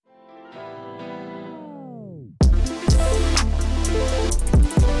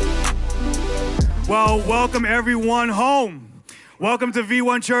Well, welcome everyone home. Welcome to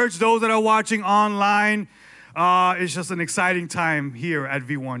V1 Church. Those that are watching online, it's just an exciting time here at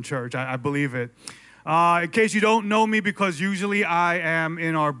V1 Church. I believe it. In case you don't know me, because usually I am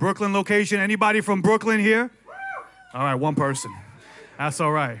in our Brooklyn location. Anybody from Brooklyn here? All right, one person. That's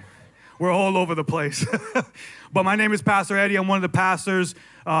all right. We're all over the place. But my name is Pastor Eddie. I'm one of the pastors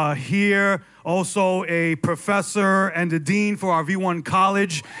here, also a professor and the dean for our V1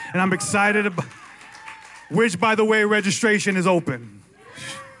 College. And I'm excited about, which, by the way, registration is open.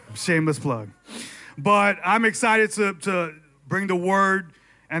 Shameless plug. But I'm excited to bring the word,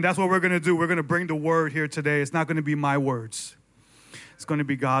 and that's what we're going to do. We're going to bring the word here today. It's not going to be my words. It's going to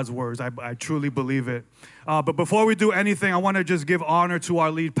be God's words. I truly believe it. But before we do anything, I want to just give honor to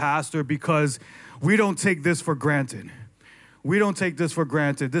our lead pastor, because we don't take this for granted. We don't take this for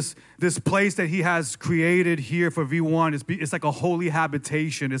granted. This place that he has created here for V1, it's like a holy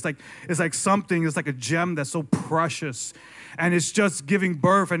habitation. It's like something. It's like a gem that's so precious, and it's just giving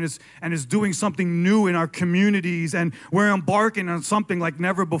birth, and it's doing something new in our communities, and we're embarking on something like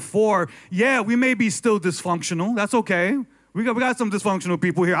never before. Yeah, we may be still dysfunctional. That's okay. We got some dysfunctional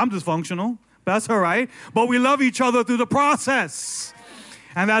people here. I'm dysfunctional. That's all right. But we love each other through the process,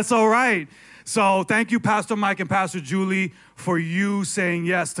 and that's all right. So thank you, Pastor Mike and Pastor Julie, for you saying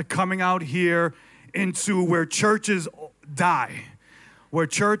yes to coming out here into where churches die, where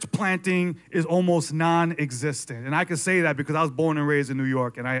church planting is almost non-existent. And I can say that because I was born and raised in New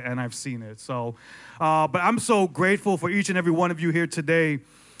York, and I've seen it. So, but I'm so grateful for each and every one of you here today.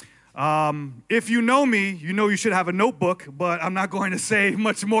 If you know me, you know you should have a notebook, but I'm not going to say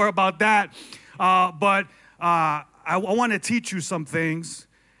much more about that. But I want to teach you some things.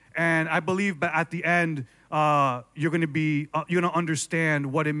 And I believe that at the end, you're going to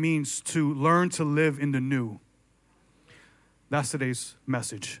understand what it means to learn to live in the new. That's today's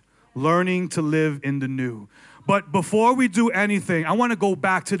message. Learning to live in the new. But before we do anything, I want to go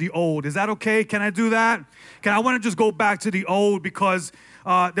back to the old. Is that okay? Can I do that? I want to just go back to the old, because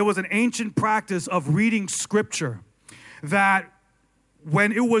there was an ancient practice of reading scripture that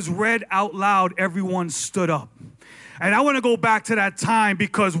when it was read out loud, everyone stood up. And I want to go back to that time,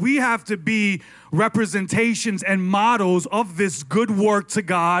 because we have to be representations and models of this good work to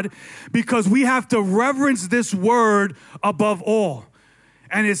God, because we have to reverence this word above all.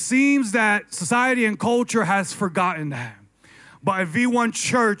 And it seems that society and culture has forgotten that. But at V1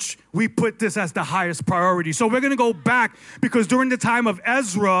 Church, we put this as the highest priority. So we're going to go back, because during the time of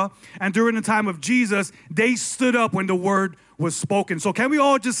Ezra and during the time of Jesus, they stood up when the word was spoken. So can we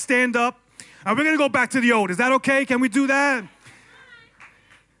all just stand up? And we're going to go back to the old. Is that okay? Can we do that?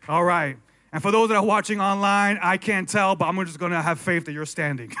 All right. And for those that are watching online, I can't tell, but I'm just going to have faith that you're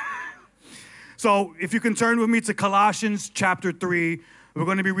standing. So if you can turn with me to Colossians chapter 3, we're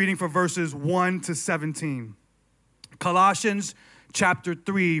going to be reading from verses 1 to 17. Colossians chapter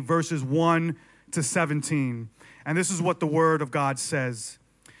 3, verses 1 to 17. And this is what the word of God says.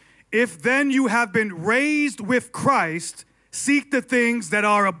 If then you have been raised with Christ, seek the things that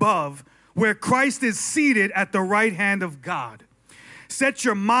are above, where Christ is seated at the right hand of God. Set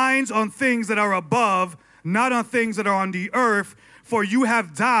your minds on things that are above, not on things that are on the earth, for you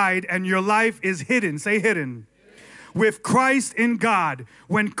have died and your life is hidden. Say hidden. With Christ in God.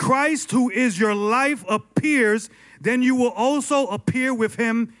 When Christ, who is your life, appears, then you will also appear with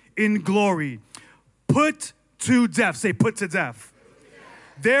him in glory. Put to death. Say put to death.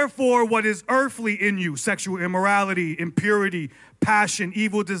 Therefore, what is earthly in you, sexual immorality, impurity, passion,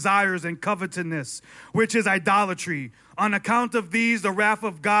 evil desires, and covetousness, which is idolatry. On account of these, the wrath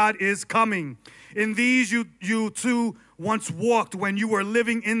of God is coming. In these you too once walked when you were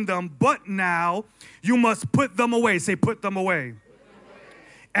living in them, but now you must put them away. Say, put them away.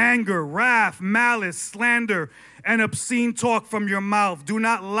 Anger, wrath, malice, slander, and obscene talk from your mouth. Do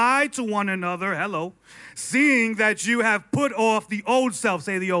not lie to one another. Hello. Seeing that you have put off the old self.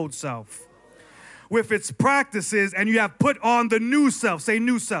 Say the old self. With its practices, and you have put on the new self. Say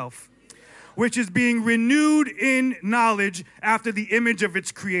new self. Which is being renewed in knowledge after the image of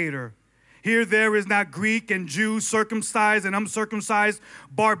its creator. Here there is not Greek and Jew, circumcised and uncircumcised,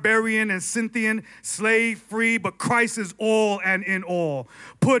 barbarian and Scythian, slave free, but Christ is all and in all.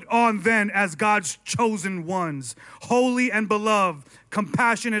 Put on then as God's chosen ones, holy and beloved,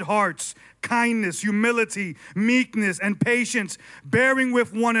 compassionate hearts, kindness, humility, meekness, and patience, bearing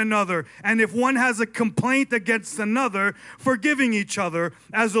with one another. And if one has a complaint against another, forgiving each other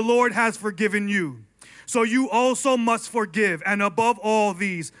as the Lord has forgiven you. So you also must forgive. And above all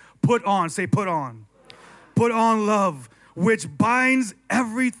these, put on, say put on. Put on love, which binds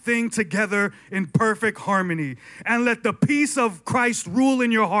everything together in perfect harmony. And let the peace of Christ rule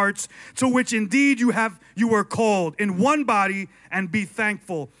in your hearts, to which indeed you were called, in one body, and be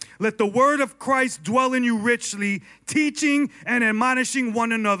thankful. Let the word of Christ dwell in you richly, teaching and admonishing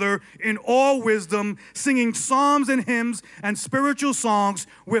one another in all wisdom, singing psalms and hymns and spiritual songs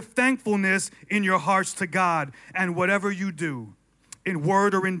with thankfulness in your hearts to God. And whatever you do, in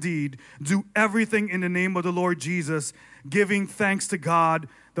word or in deed, do everything in the name of the Lord Jesus, giving thanks to God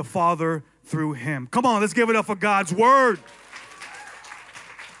the Father through him. Come on, let's give it up for God's word.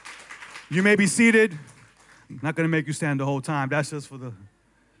 You may be seated. I'm not going to make you stand the whole time. That's just for the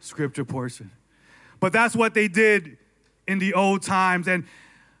scripture portion. But that's what they did in the old times. And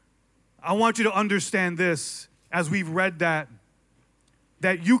I want you to understand this as we've read that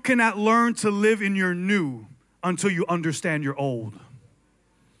you cannot learn to live in your new until you understand your old.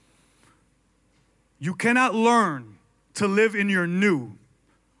 You cannot learn to live in your new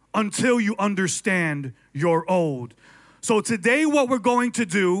until you understand your old. So today what we're going to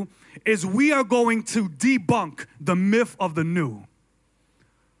do is we are going to debunk the myth of the new.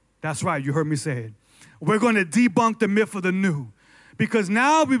 That's right, you heard me say it. We're going to debunk the myth of the new, because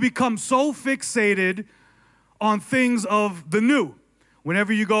now we become so fixated on things of the new.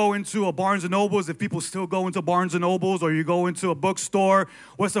 Whenever you go into a Barnes & Nobles, if people still go into Barnes & Nobles, or you go into a bookstore,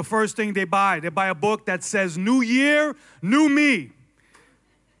 what's the first thing they buy? They buy a book that says, New Year, New Me.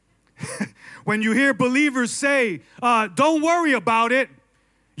 When you hear believers say, don't worry about it,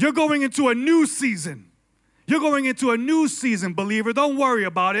 you're going into a new season. You're going into a new season, believer. Don't worry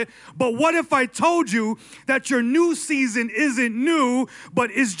about it. But what if I told you that your new season isn't new, but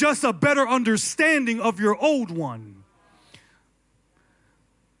is just a better understanding of your old one?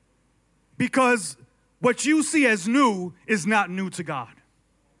 Because what you see as new is not new to God.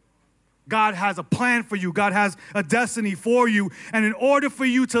 God has a plan for you. God has a destiny for you. And in order for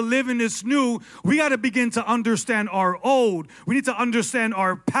you to live in this new, we got to begin to understand our old. We need to understand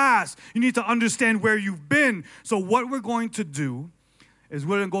our past. You need to understand where you've been. So what we're going to do is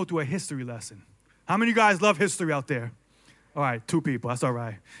we're going to go through a history lesson. How many of you guys love history out there? All right, 2 people. That's all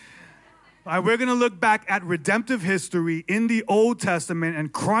right. All right, we're going to look back at redemptive history in the Old Testament,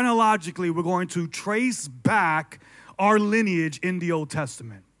 and chronologically, we're going to trace back our lineage in the Old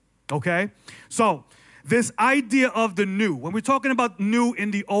Testament. Okay? So, this idea of the new, when we're talking about new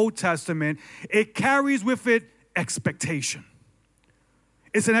in the Old Testament, it carries with it expectation.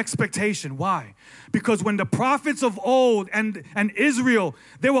 It's an expectation. Why? Because when the prophets of old and Israel,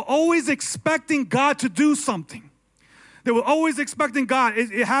 they were always expecting God to do something. They were always expecting God.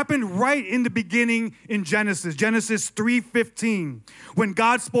 It happened right in the beginning in Genesis 3:15, when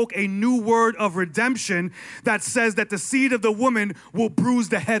God spoke a new word of redemption that says that the seed of the woman will bruise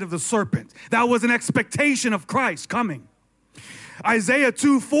the head of the serpent. That was an expectation of Christ coming. Isaiah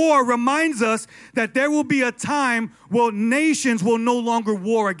 2:4 reminds us that there will be a time where nations will no longer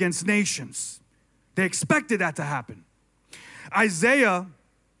war against nations. They expected that to happen. Isaiah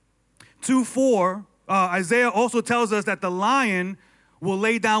 2:4, Isaiah also tells us that the lion will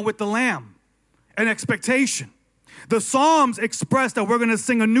lay down with the lamb, an expectation. The Psalms express that we're going to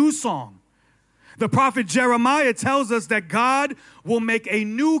sing a new song. The prophet Jeremiah tells us that God will make a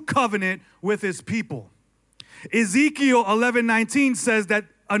new covenant with his people. Ezekiel 11:19 says that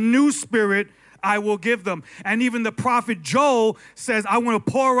a new spirit I will give them. And even the prophet Joel says, I want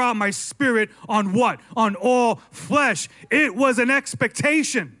to pour out my spirit on what? On all flesh. It was an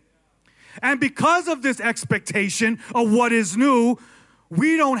expectation. And because of this expectation of what is new,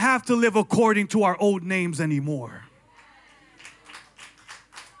 we don't have to live according to our old names anymore.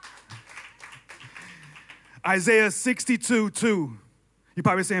 Isaiah 62:2. You're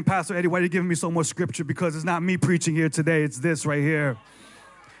probably saying, Pastor Eddie, why are you giving me so much scripture? Because it's not me preaching here today. It's this right here.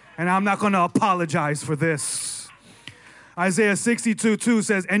 And I'm not going to apologize for this. Isaiah 62:2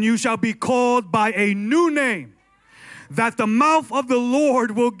 says, and you shall be called by a new name that the mouth of the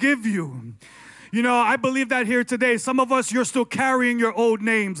Lord will give you. You know, I believe that here today. Some of us, you're still carrying your old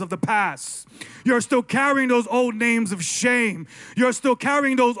names of the past. You're still carrying those old names of shame. You're still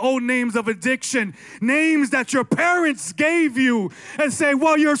carrying those old names of addiction. Names that your parents gave you and say,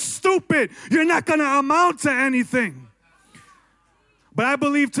 well, you're stupid. You're not going to amount to anything. But I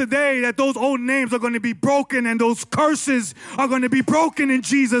believe today that those old names are going to be broken and those curses are going to be broken in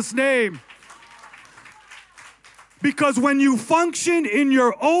Jesus' name. Because when you function in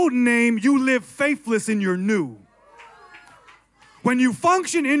your old name, you live faithless in your new. When you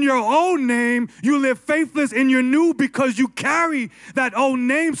function in your old name, you live faithless in your new because you carry that old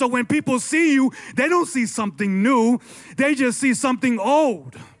name. So when people see you, they don't see something new. They just see something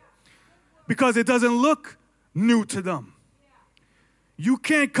old because it doesn't look new to them. You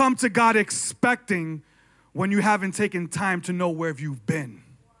can't come to God expecting when you haven't taken time to know where you've been.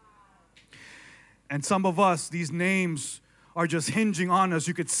 And some of us, these names are just hinging on us.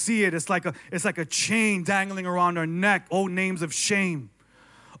 You could see it. It's like a chain dangling around our neck. Old names of shame.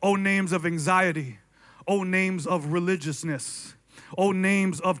 Old names of anxiety. Old names of religiousness. Old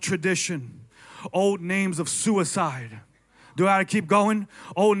names of tradition. Old names of suicide. Do I keep going?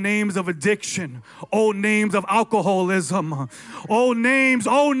 Old names of addiction. Old names of alcoholism. Old names,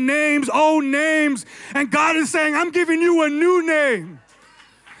 old names, old names. And God is saying, I'm giving you a new name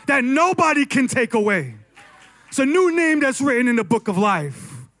that nobody can take away. It's a new name that's written in the book of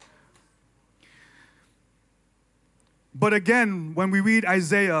life. But again, when we read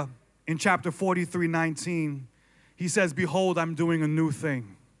Isaiah in chapter 43:19, he says, behold, I'm doing a new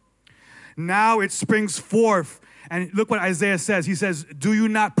thing. Now it springs forth. And look what Isaiah says. He says, do you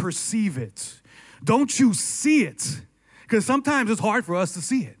not perceive it? Don't you see it? Because sometimes it's hard for us to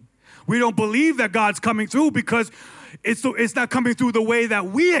see it. We don't believe that God's coming through because it's not coming through the way that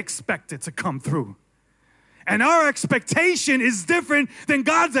we expect it to come through. And our expectation is different than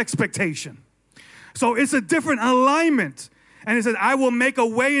God's expectation. So it's a different alignment. And it says, I will make a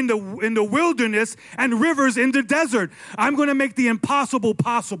way in the wilderness and rivers in the desert. I'm going to make the impossible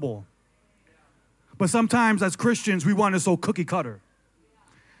possible. But sometimes as Christians, we want it so cookie cutter.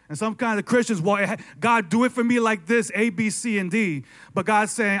 And some kind of Christians, well, God, do it for me like this, A, B, C, and D. But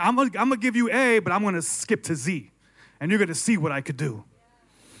God's saying, I'm going to give you A, but I'm going to skip to Z. And you're going to see what I could do.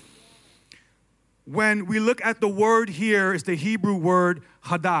 When we look at the word here, it's the Hebrew word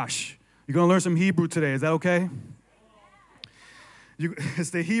hadash. You're going to learn some Hebrew today. Is that okay?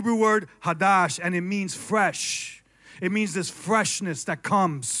 It's the Hebrew word hadash, and it means fresh. It means this freshness that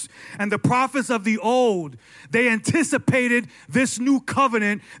comes. And the prophets of the old, they anticipated this new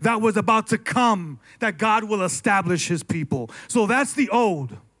covenant that was about to come, that God will establish his people. So that's the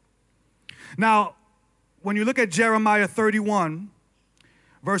old. Now, when you look at Jeremiah 31,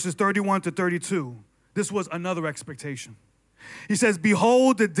 verses 31 to 32, this was another expectation. He says,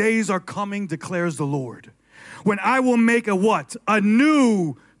 behold, the days are coming, declares the Lord, when I will make a what? A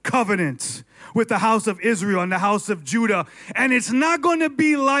new covenant with the house of Israel and the house of Judah. And it's not going to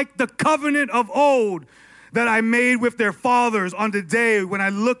be like the covenant of old that I made with their fathers on the day when I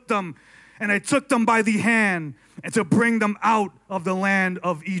looked them and I took them by the hand and to bring them out of the land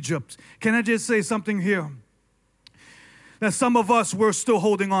of Egypt. Can I just say something here? That some of us, we're still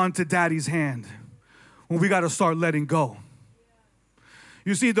holding on to daddy's hand when we got to start letting go.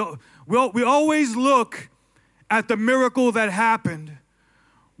 You see, we always look at the miracle that happened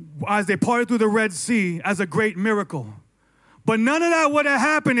as they parted through the Red Sea as a great miracle. But none of that would have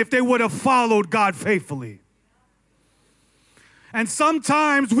happened if they would have followed God faithfully. And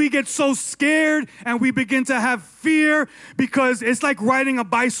sometimes we get so scared and we begin to have fear because it's like riding a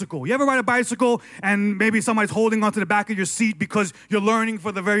bicycle. You ever ride a bicycle and maybe somebody's holding onto the back of your seat because you're learning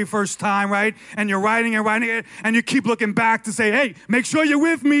for the very first time, right? And you're riding it and you keep looking back to say, hey, make sure you're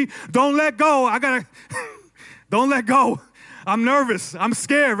with me. Don't let go. Don't let go. I'm nervous. I'm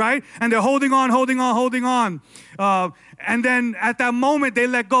scared, right? And they're holding on. And then at that moment, they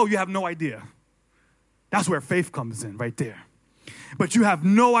let go. You have no idea. That's where faith comes in right there. But you have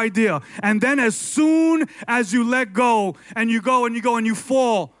no idea. And then as soon as you let go and you go and you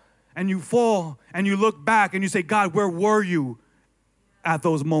fall and you look back and you say, God, where were you at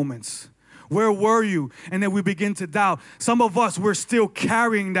those moments? Where were you? And then we begin to doubt. Some of us, we're still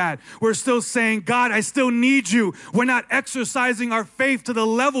carrying that. We're still saying, God, I still need you. We're not exercising our faith to the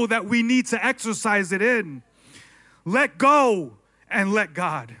level that we need to exercise it in. Let go and let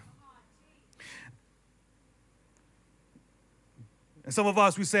God. And some of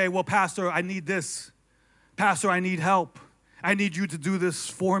us, we say, well, Pastor, I need this. Pastor, I need help. I need you to do this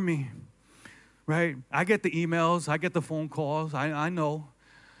for me. Right? I get the emails. I get the phone calls. I know.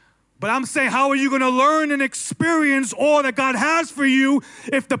 But I'm saying, how are you going to learn and experience all that God has for you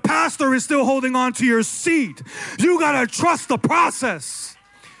if the pastor is still holding on to your seat? You got to trust the process.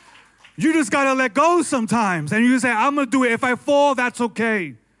 You just got to let go sometimes. And you say, I'm going to do it. If I fall, that's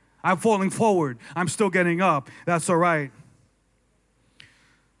okay. I'm falling forward. I'm still getting up. That's all right.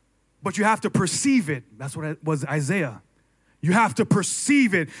 But you have to perceive it. That's what it was Isaiah. You have to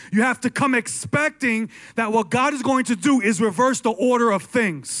perceive it. You have to come expecting that what God is going to do is reverse the order of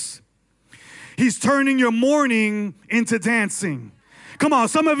things. He's turning your mourning into dancing. Come on,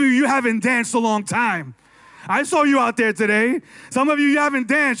 some of you haven't danced a long time. I saw you out there today. Some of you haven't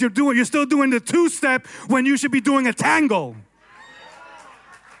danced. You're still doing the two-step when you should be doing a tango.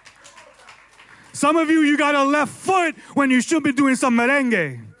 Some of you got a left foot when you should be doing some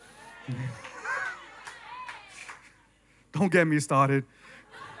merengue. Don't get me started.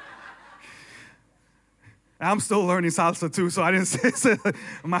 I'm still learning salsa too, so I didn't say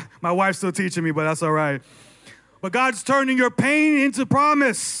my wife's still teaching me, but that's all right. But God's turning your pain into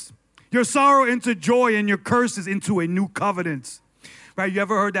promise, your sorrow into joy, and your curses into a new covenant. Right? You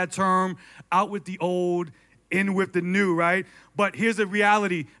ever heard that term, out with the old, in with the new, right? But here's the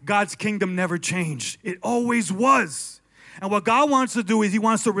reality. God's kingdom never changed. It always was. And what God wants to do is he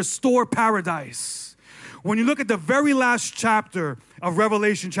wants to restore paradise. When you look at the very last chapter of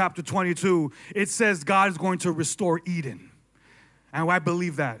Revelation chapter 22, it says God is going to restore Eden. And I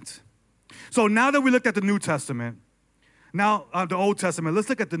believe that. So now that we looked at the New Testament, now the Old Testament, let's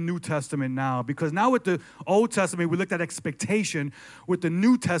look at the New Testament now. Because now with the Old Testament, we looked at expectation. With the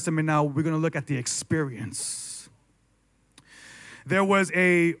New Testament now, we're going to look at the experience. There was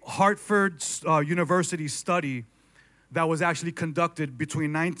a Hartford University study that was actually conducted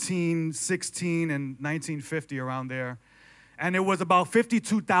between 1916 and 1950, around there. And it was about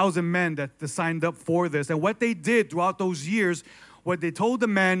 52,000 men that signed up for this. And what they did throughout those years, what they told the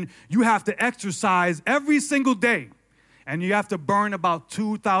men, you have to exercise every single day. And you have to burn about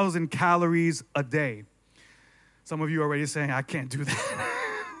 2,000 calories a day. Some of you are already saying, I can't do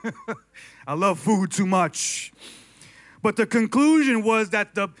that. I love food too much. But the conclusion was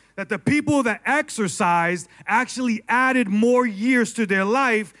that the people that exercised actually added more years to their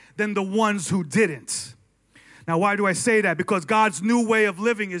life than the ones who didn't. Now, why do I say that? Because God's new way of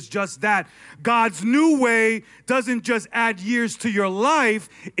living is just that. God's new way doesn't just add years to your life,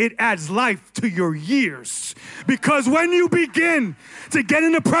 it adds life to your years. Because when you begin to get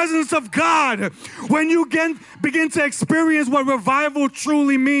in the presence of God, when you begin to experience what revival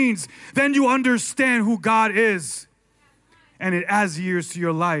truly means, then you understand who God is. And it adds years to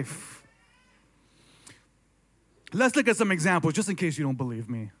your life. Let's look at some examples, just in case you don't believe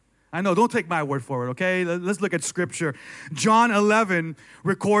me. I know, don't take my word for it, okay? Let's look at Scripture. John 11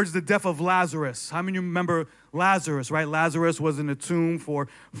 records the death of Lazarus. How many of you remember Lazarus, right? Lazarus was in the tomb for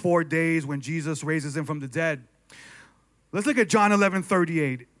 4 days when Jesus raises him from the dead. Let's look at John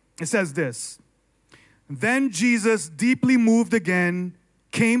 11:38. It says this. Then Jesus, deeply moved again,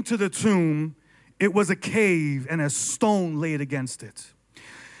 came to the tomb. It was a cave, and a stone laid against it.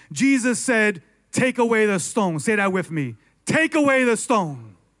 Jesus said, take away the stone. Say that with me. Take away the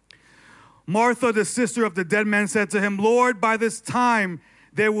stone. Martha, the sister of the dead man, said to him, Lord, by this time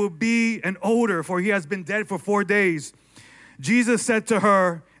there will be an odor, for he has been dead for 4 days. Jesus said to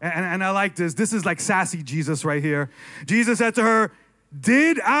her, and I like this. This is like sassy Jesus right here. Jesus said to her,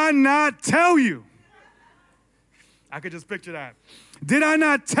 did I not tell you? I could just picture that. Did I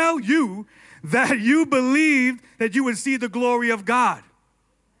not tell you that you believed that you would see the glory of God?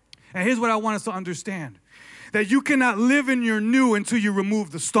 And here's what I want us to understand. That you cannot live in your new until you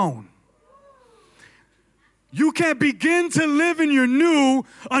remove the stone. You can't begin to live in your new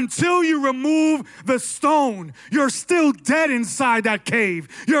until you remove the stone. You're still dead inside that cave.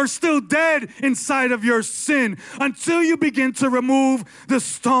 You're still dead inside of your sin until you begin to remove the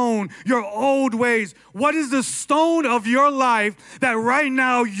stone, your old ways. What is the stone of your life that right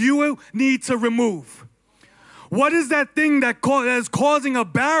now you need to remove? What is that thing that is causing a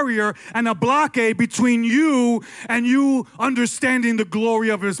barrier and a blockade between you and you understanding the glory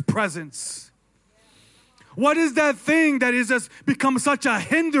of His presence? What is that thing that is just become such a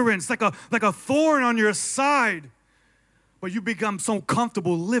hindrance, like a thorn on your side, but you become so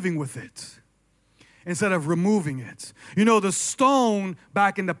comfortable living with it instead of removing it? You know, the stone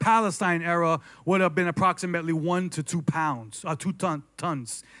back in the Palestine era would have been approximately 1 to 2 pounds, 2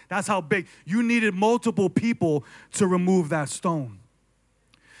 tons. That's how big. You needed multiple people to remove that stone.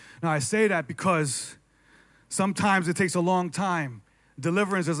 Now, I say that because sometimes it takes a long time.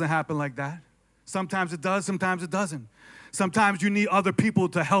 Deliverance doesn't happen like that. Sometimes it does, sometimes it doesn't. Sometimes you need other people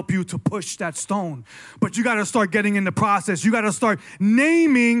to help you to push that stone. But you got to start getting in the process. You got to start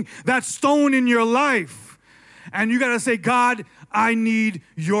naming that stone in your life. And you got to say, God, I need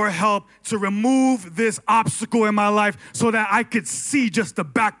your help to remove this obstacle in my life so that I could see just the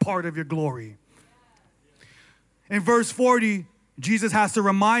back part of your glory. In verse 40, Jesus has to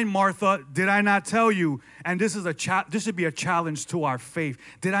remind Martha, did I not tell you? And this is this should be a challenge to our faith.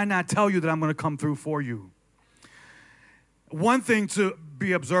 Did I not tell you that I'm going to come through for you? One thing to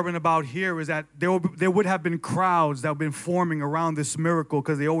be observant about here is that there would have been crowds that have been forming around this miracle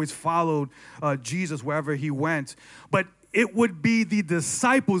because they always followed Jesus wherever he went. But it would be the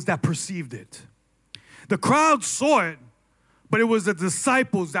disciples that perceived it. The crowd saw it, but it was the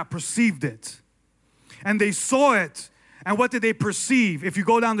disciples that perceived it. And they saw it. And what did they perceive? If you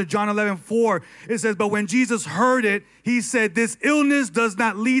go down to John 11:4, it says, but when Jesus heard it, he said, this illness does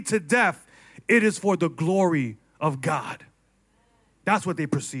not lead to death. It is for the glory of God. That's what they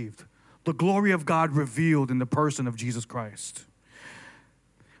perceived. The glory of God revealed in the person of Jesus Christ,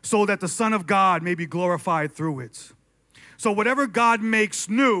 so that the Son of God may be glorified through it. So whatever God makes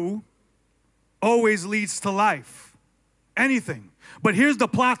new always leads to life. Anything. But here's the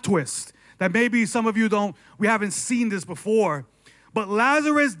plot twist that maybe some of you we haven't seen this before. But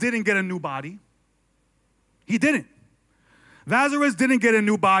Lazarus didn't get a new body. He didn't. Lazarus didn't get a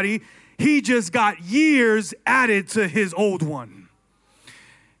new body. He just got years added to his old one.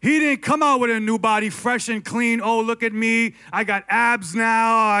 He didn't come out with a new body, fresh and clean. Oh, look at me. I got abs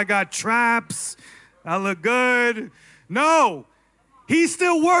now. I got traps. I look good. No. He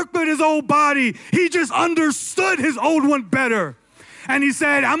still worked with his old body. He just understood his old one better. And he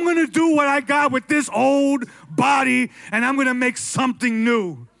said, I'm going to do what I got with this old body, and I'm going to make something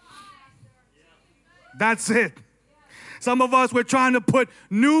new. That's it. Some of us, we're trying to put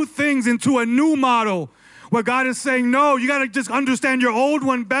new things into a new model, where God is saying, no, you got to just understand your old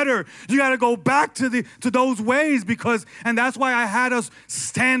one better. You got to go back to those ways, and that's why I had us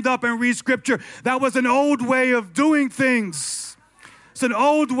stand up and read scripture. That was an old way of doing things. It's an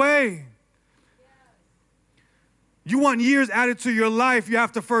old way. You want years added to your life, you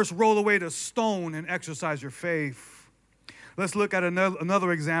have to first roll away the stone and exercise your faith. Let's look at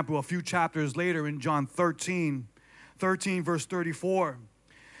another example a few chapters later in John 13 verse 34.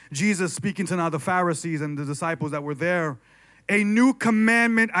 Jesus speaking to now the Pharisees and the disciples that were there. A new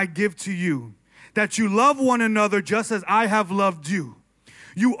commandment I give to you, that you love one another just as I have loved you.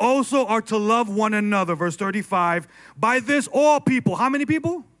 You also are to love one another. Verse 35. By this all people, how many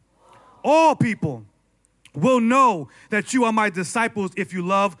people? All people will know that you are my disciples if you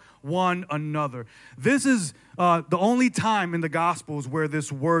love one another. This is the only time in the Gospels where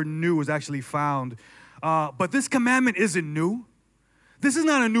this word new is actually found. But this commandment isn't new. This is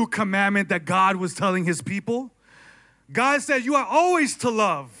not a new commandment that God was telling his people. God said you are always to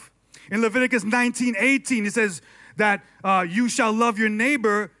love. In Leviticus 19:18, it says that you shall love your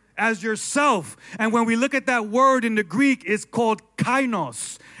neighbor as yourself. And when we look at that word in the Greek, it's called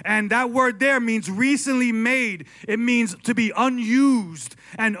kainos. And that word there means recently made. It means to be unused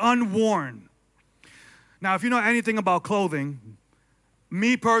and unworn. Now, if you know anything about clothing,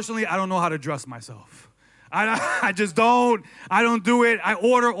 me personally, I don't know how to dress myself. I just don't. I don't do it. I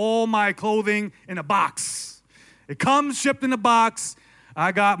order all my clothing in a box. It comes shipped in a box.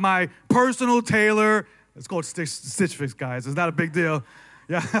 I got my personal tailor. It's called Stitch Fix, guys. It's not a big deal.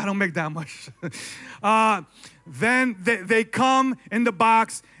 Yeah, I don't make that much. Then they come in the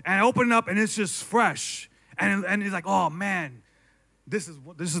box and I open it up and it's just fresh. And it's like, oh man, this is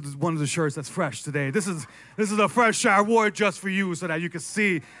one of the shirts that's fresh today. This is a fresh shirt. I wore it just for you so that you can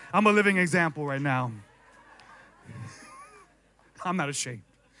see I'm a living example right now. I'm not ashamed.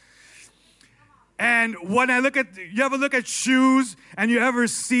 And when you ever look at shoes and you ever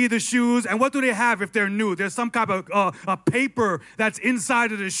see the shoes, and what do they have if they're new? There's some kind of a paper that's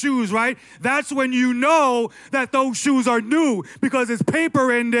inside of the shoes, right? That's when you know that those shoes are new because there's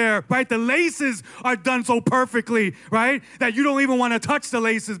paper in there, right? The laces are done so perfectly, right? That you don't even want to touch the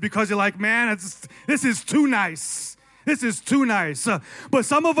laces because you're like, man, this is too nice. This is too nice. But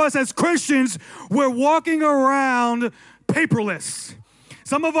some of us as Christians, we're walking around paperless.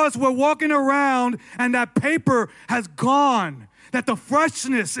 Some of us were walking around and that paper has gone, that the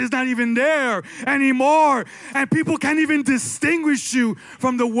freshness is not even there anymore, and people can't even distinguish you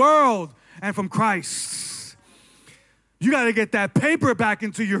from the world and from Christ. You got to get that paper back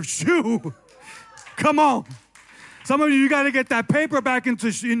into your shoe. Come on. Some of you got to get that paper back into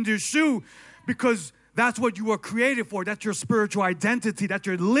your shoe because that's what you were created for. That's your spiritual identity. That's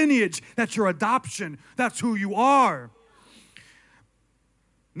your lineage. That's your adoption. That's who you are.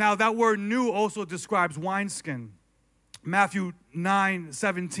 Now, that word new also describes wineskin. Matthew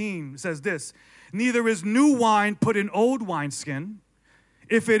 9:17 says this, neither is new wine put in old wineskin.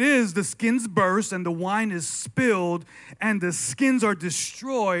 If it is, the skins burst and the wine is spilled and the skins are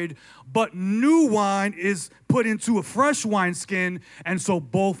destroyed. But new wine is put into a fresh wineskin, and so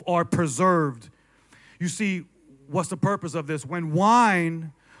both are preserved. You see, what's the purpose of this? When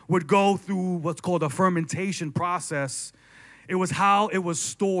wine would go through what's called a fermentation process, it was how it was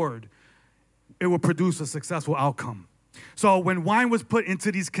stored. It would produce a successful outcome. So when wine was put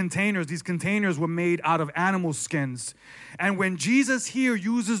into these containers were made out of animal skins. And when Jesus here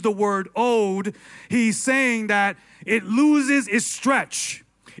uses the word old, he's saying that it loses its stretch.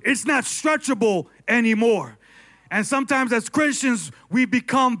 It's not stretchable anymore. And sometimes as Christians, we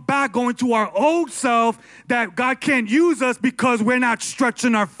become back going to our old self that God can't use us because we're not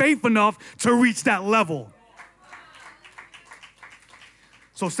stretching our faith enough to reach that level.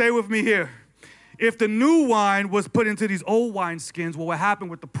 So stay with me here. if the new wine was put into these old wineskins, what would happen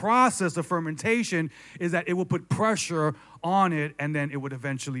with the process of fermentation is that it would put pressure on it and then it would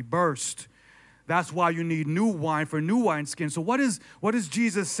eventually burst. That's why you need new wine for new wineskins. So what is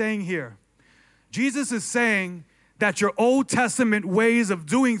Jesus saying here? Jesus is saying that your Old Testament ways of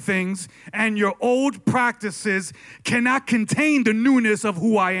doing things and your old practices cannot contain the newness of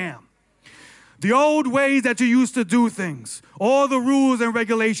who I am. The old ways that you used to do things, all the rules and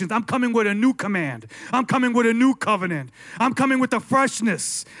regulations, I'm coming with a new command. I'm coming with a new covenant. I'm coming with the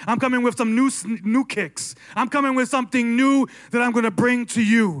freshness. I'm coming with some new kicks. I'm coming with something new that I'm going to bring to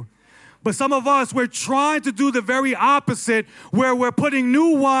you. But some of us, we're trying to do the very opposite, where we're putting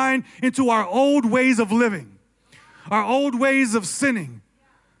new wine into our old ways of living, our old ways of sinning.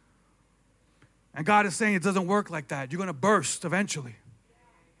 And God is saying it doesn't work like that. You're going to burst eventually.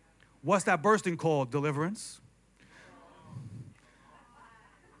 What's that bursting called? Deliverance.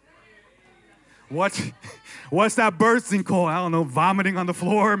 What's that bursting called? I don't know, vomiting on the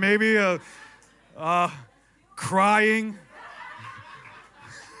floor, maybe, crying.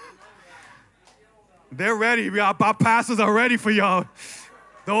 They're ready. Our pastors are ready for y'all.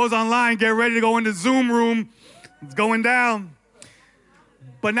 Those online, get ready to go in the Zoom room. It's going down.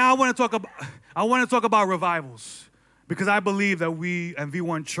 But now I want to talk about revivals, because I believe that we and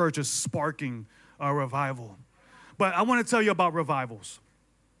V1 Church is sparking a revival. But I want to tell you about revivals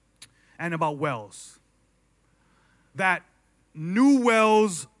and about wells. That new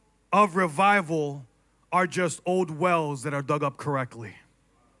wells of revival are just old wells that are dug up correctly.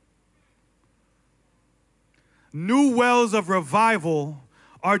 New wells of revival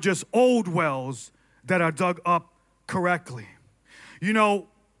are just old wells that are dug up correctly. You know,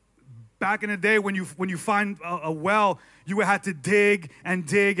 back in the day when you find a well, you would have to dig and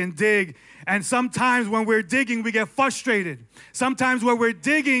dig and dig. And sometimes when we're digging, we get frustrated. Sometimes when we're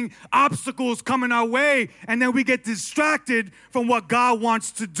digging, obstacles come in our way, and then we get distracted from what God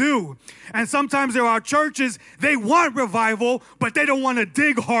wants to do. And sometimes there are churches, they want revival, but they don't want to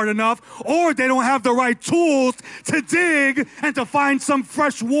dig hard enough, or they don't have the right tools to dig and to find some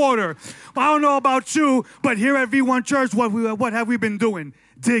fresh water. I don't know about you, but here at V1 Church, what have we been doing?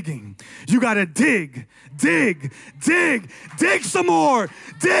 Digging. You got to dig some more.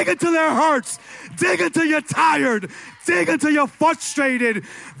 Dig until it hurts. Dig until you're tired. Dig until you're frustrated.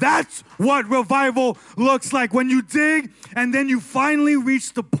 That's what revival looks like. When you dig and then you finally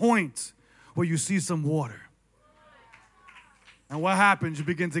reach the point where you see some water. And what happens? You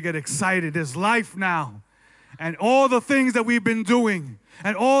begin to get excited. There's life now. And all the things that we've been doing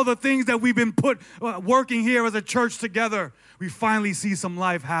and all the things that we've been working here as a church together, we finally see some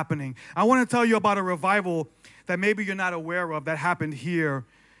life happening. I want to tell you about a revival that maybe you're not aware of that happened here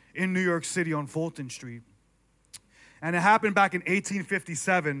in New York City on Fulton Street. And it happened back in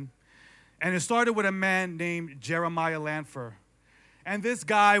 1857. And it started with a man named Jeremiah Lanphier. And this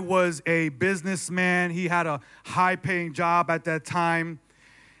guy was a businessman. He had a high-paying job at that time.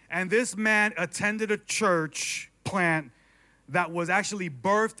 And this man attended a church plant that was actually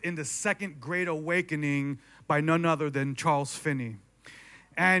birthed in the Second Great Awakening by none other than Charles Finney.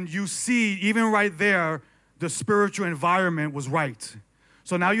 And you see, even right there, the spiritual environment was right.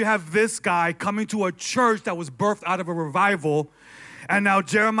 So now you have this guy coming to a church that was birthed out of a revival. And now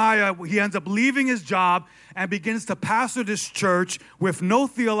Jeremiah, he ends up leaving his job and begins to pastor this church with no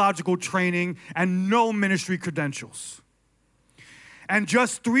theological training and no ministry credentials. And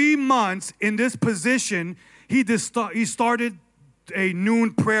just 3 months in this position, he started a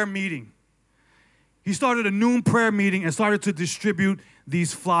noon prayer meeting. He started a noon prayer meeting and started to distribute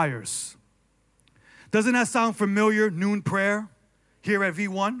these flyers. Doesn't that sound familiar, noon prayer, here at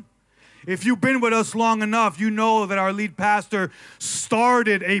V1? If you've been with us long enough, you know that our lead pastor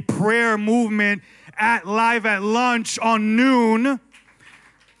started a prayer movement live at lunch on noon.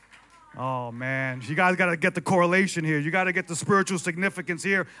 Oh, man. You guys got to get the correlation here. You got to get the spiritual significance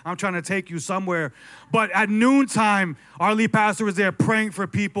here. I'm trying to take you somewhere. But at noontime, our lead pastor was there praying for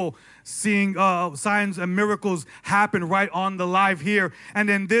people, seeing signs and miracles happen right on the live here. And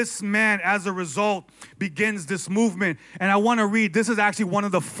then this man, as a result, begins this movement. And I want to read, this is actually one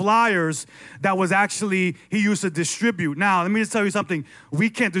of the flyers that was actually, he used to distribute. Now, let me just tell you something. We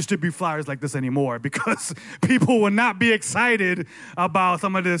can't distribute flyers like this anymore because people will not be excited about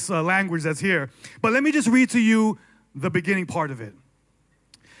some of this language that's here. But let me just read to you the beginning part of it.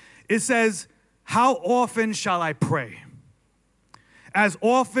 It says, "How often shall I pray? As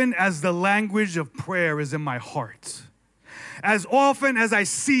often as the language of prayer is in my heart. As often as I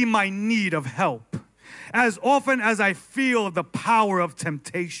see my need of help. As often as I feel the power of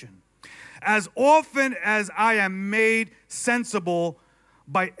temptation. As often as I am made sensible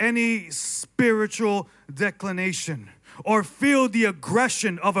by any spiritual declination or feel the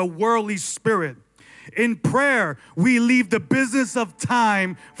aggression of a worldly spirit. In prayer, we leave the business of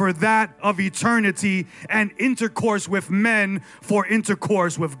time for that of eternity and intercourse with men for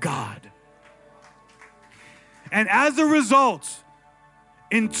intercourse with God. And as a result,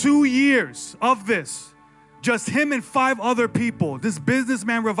 in 2 years of this, just him and 5 other people, this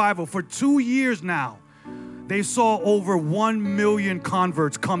businessman revival, for 2 years now, they saw over 1 million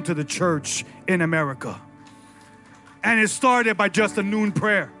converts come to the church in America. And it started by just a noon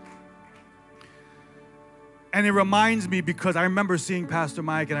prayer. And it reminds me because I remember seeing Pastor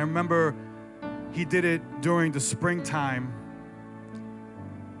Mike, and I remember he did it during the springtime.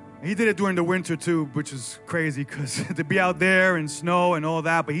 He did it during the winter too, which is crazy because to be out there in snow and all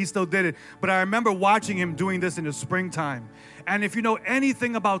that, but he still did it. But I remember watching him doing this in the springtime. And if you know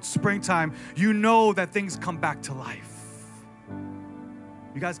anything about springtime, you know that things come back to life.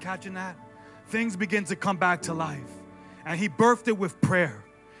 You guys catching that? Things begin to come back to life. And he birthed it with prayer.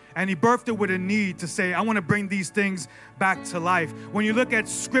 And he birthed it with a need to say, I want to bring these things back to life. When you look at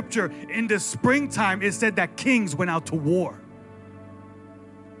scripture, in the springtime, it said that kings went out to war.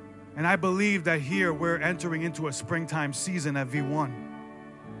 And I believe that here we're entering into a springtime season at V1.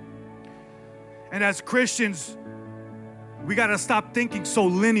 And as Christians, we got to stop thinking so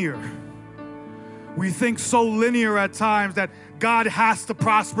linear. We think so linear at times that God has to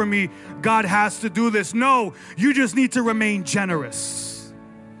prosper me, God has to do this. No, you just need to remain generous.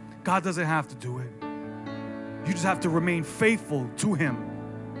 God doesn't have to do it. You just have to remain faithful to Him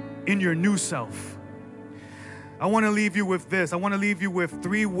in your new self. I want to leave you with this. I want to leave you with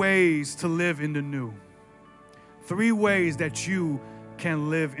 3 ways to live in the new. 3 ways that you can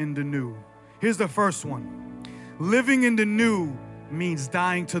live in the new. Here's the first one. Living in the new means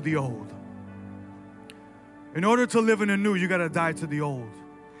dying to the old. In order to live in the new, you got to die to the old.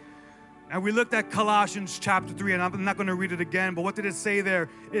 And we looked at Colossians chapter 3, and I'm not going to read it again, but what did it say there?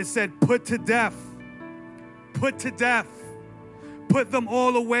 It said, put to death. Put to death. Put them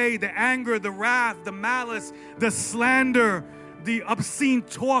all away, the anger, the wrath, the malice, the slander, the obscene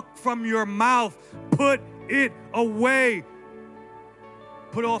talk from your mouth. Put it away.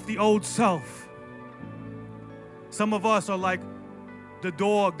 Put off the old self. Some of us are like the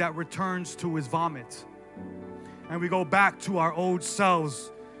dog that returns to his vomit. And we go back to our old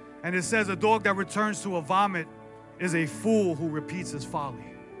selves. And it says a dog that returns to a vomit is a fool who repeats his folly.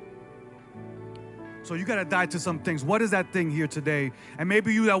 So you got to die to some things. What is that thing here today? And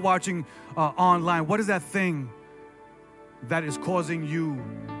maybe you that are watching online, what is that thing that is causing you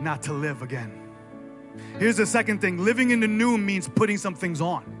not to live again? Here's the second thing. Living in the new means putting some things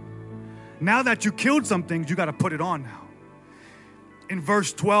on. Now that you killed some things, you got to put it on now. In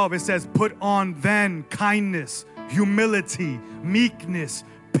verse 12, it says, put on then kindness, humility, meekness,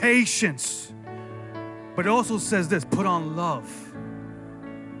 patience. But it also says this, put on love.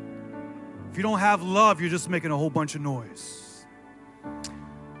 If you don't have love, you're just making a whole bunch of noise.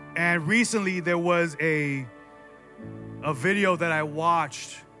 And recently there was a video that I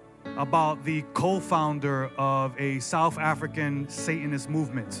watched about the co-founder of a South African Satanist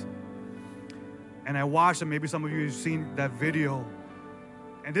movement. And I watched it, maybe some of you have seen that video.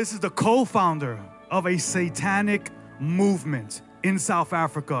 And this is the co-founder of a satanic movement in South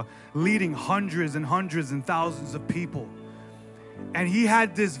Africa, leading hundreds and hundreds and thousands of people. And he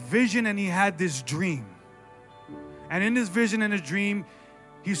had this vision and he had this dream. And in this vision and a dream,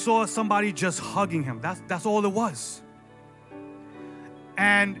 he saw somebody just hugging him. That's all it was.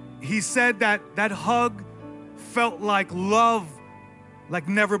 And he said that that hug felt like love like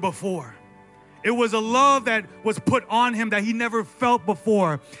never before. It was a love that was put on him that he never felt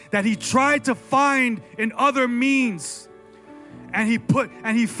before, that he tried to find in other means. And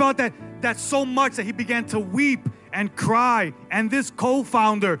he felt that so much that he began to weep and cry. And this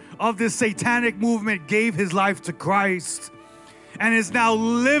co-founder of this satanic movement gave his life to Christ and is now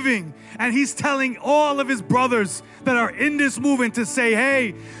living. And he's telling all of his brothers that are in this movement to say,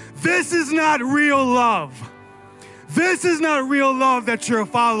 hey, this is not real love. This is not real love that you're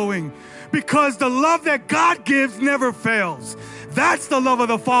following, because the love that God gives never fails. That's the love of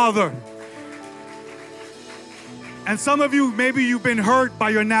the Father. And some of you, maybe you've been hurt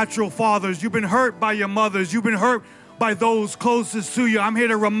by your natural fathers. You've been hurt by your mothers. You've been hurt by those closest to you. I'm here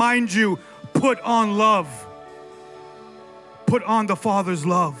to remind you, put on love. Put on the Father's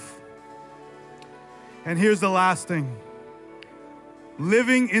love. And here's the last thing.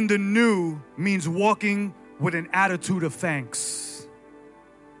 Living in the new means walking with an attitude of thanks.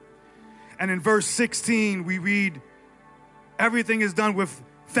 And in verse 16, we read, everything is done with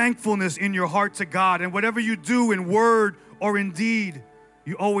thankfulness in your heart to God. And whatever you do in word or in deed,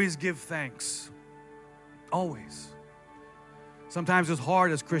 you always give thanks. Always. Sometimes it's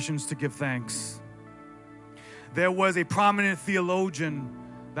hard as Christians to give thanks. There was a prominent theologian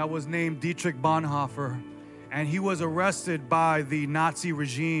that was named Dietrich Bonhoeffer, and he was arrested by the Nazi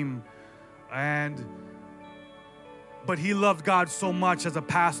regime, but he loved God so much as a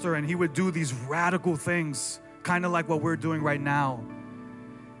pastor, and he would do these radical things, kind of like what we're doing right now.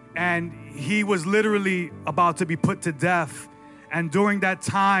 And he was literally about to be put to death. And during that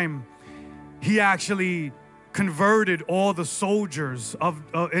time, he actually converted all the soldiers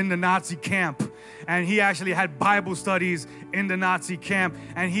in the Nazi camp. And he actually had Bible studies in the Nazi camp.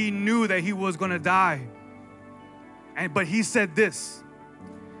 And he knew that he was going to die. But he said this.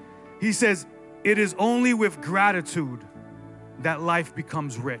 He says, "It is only with gratitude that life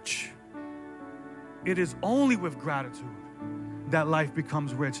becomes rich." It is only with gratitude that life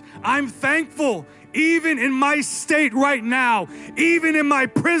becomes rich. I'm thankful, even in my state right now, even in my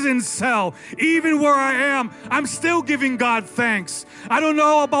prison cell, even where I am, I'm still giving God thanks. I don't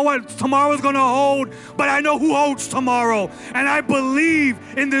know about what tomorrow's going to hold, but I know who holds tomorrow. And I believe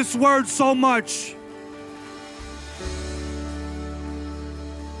in this word so much.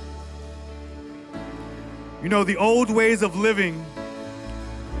 You know, the old ways of living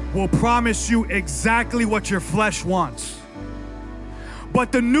will promise you exactly what your flesh wants.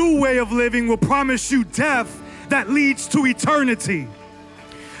 But the new way of living will promise you death that leads to eternity.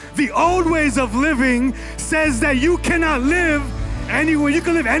 The old ways of living says that you cannot live anywhere. You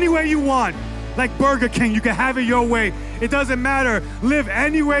can live anywhere you want. Like Burger King, you can have it your way. It doesn't matter. Live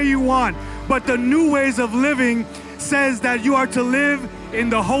anywhere you want. But the new ways of living says that you are to live in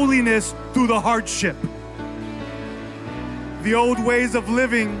the holiness through the hardship. The old ways of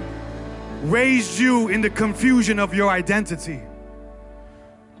living raised you in the confusion of your identity.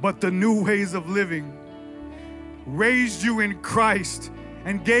 But the new ways of living raised you in Christ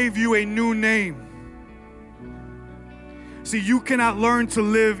and gave you a new name. See, you cannot learn to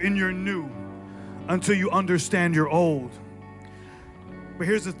live in your new until you understand your old. But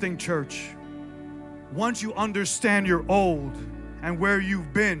here's the thing, church. Once you understand your old and where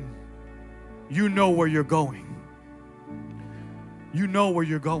you've been, you know where you're going. You know where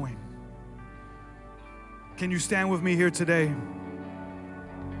you're going. Can you stand with me here today?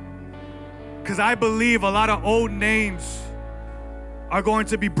 Because I believe a lot of old names are going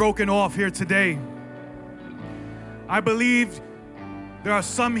to be broken off here today. I believe there are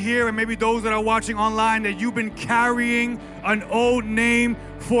some here, and maybe those that are watching online, that you've been carrying an old name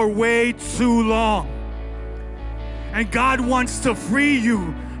for way too long. And God wants to free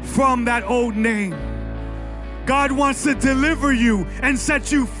you from that old name. God wants to deliver you and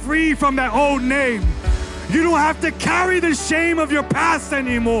set you free from that old name. You don't have to carry the shame of your past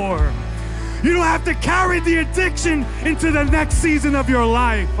anymore. You don't have to carry the addiction into the next season of your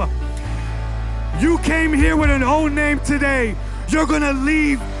life. You came here with an old name today. You're going to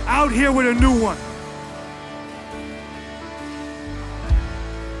leave out here with a new one.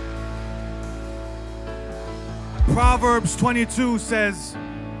 Proverbs 22 says,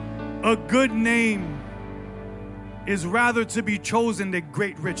 "A good name is rather to be chosen than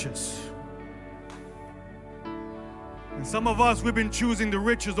great riches." And some of us, we've been choosing the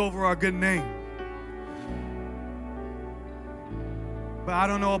riches over our good name. But I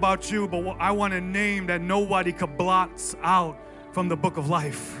don't know about you, but I want a name that nobody could blot out from the book of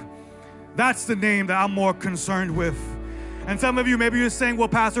life. That's the name that I'm more concerned with. And some of you, maybe you're saying, "Well,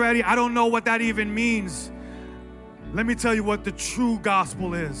 Pastor Eddie, I don't know what that even means." Let me tell you what the true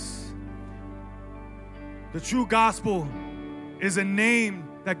gospel is. The true gospel is a name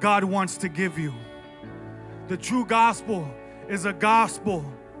that God wants to give you. The true gospel is a gospel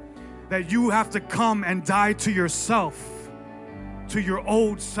that you have to come and die to yourself, to your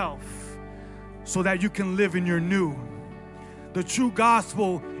old self, so that you can live in your new. The true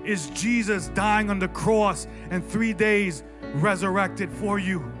gospel is Jesus dying on the cross and 3 days resurrected for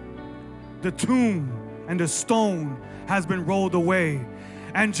you. The tomb and the stone has been rolled away.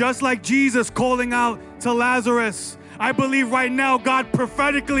 And just like Jesus calling out to Lazarus, I believe right now God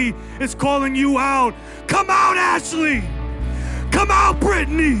prophetically is calling you out. Come out, Ashley. Come out,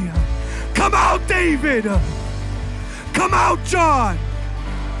 Brittany. Come out, David. Come out, John.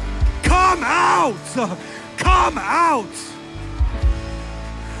 Come out. Come out.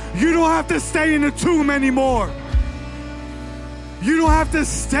 You don't have to stay in the tomb anymore. You don't have to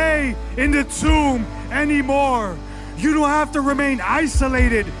stay in the tomb anymore. You don't have to remain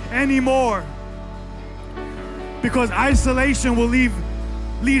isolated anymore. Because isolation will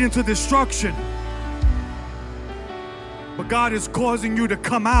lead into destruction. But God is causing you to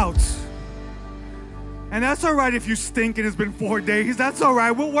come out. And that's all right if you stink and it's been 4 days. That's all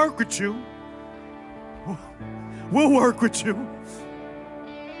right. We'll work with you. We'll work with you.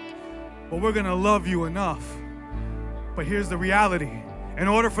 But we're going to love you enough. But here's the reality. In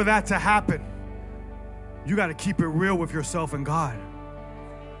order for that to happen, you got to keep it real with yourself and God.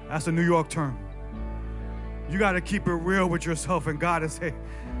 That's a New York term. You got to keep it real with yourself and God and say,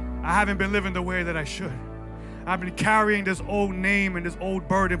 I haven't been living the way that I should. I've been carrying this old name and this old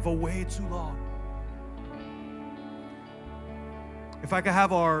burden for way too long. If I could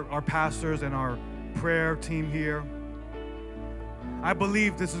have our pastors and our prayer team here, I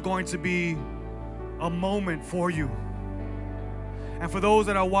believe this is going to be a moment for you. And for those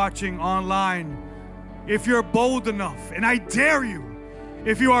that are watching online, if you're bold enough, and I dare you,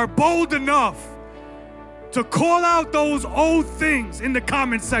 if you are bold enough to call out those old things in the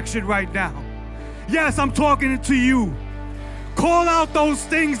comment section right now. Yes, I'm talking to you. Call out those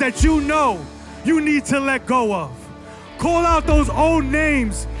things that you know you need to let go of. Call out those old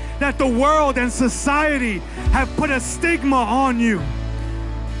names that the world and society have put a stigma on you.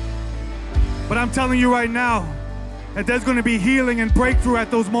 But I'm telling you right now that there's going to be healing and breakthrough at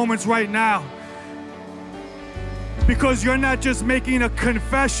those moments right now. Because you're not just making a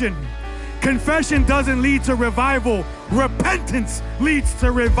confession. Confession doesn't lead to revival. Repentance leads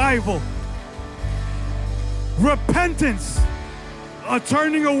to revival. Repentance, a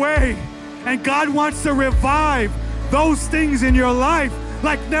turning away. And God wants to revive those things in your life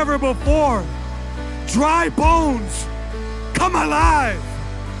like never before. Dry bones, come alive.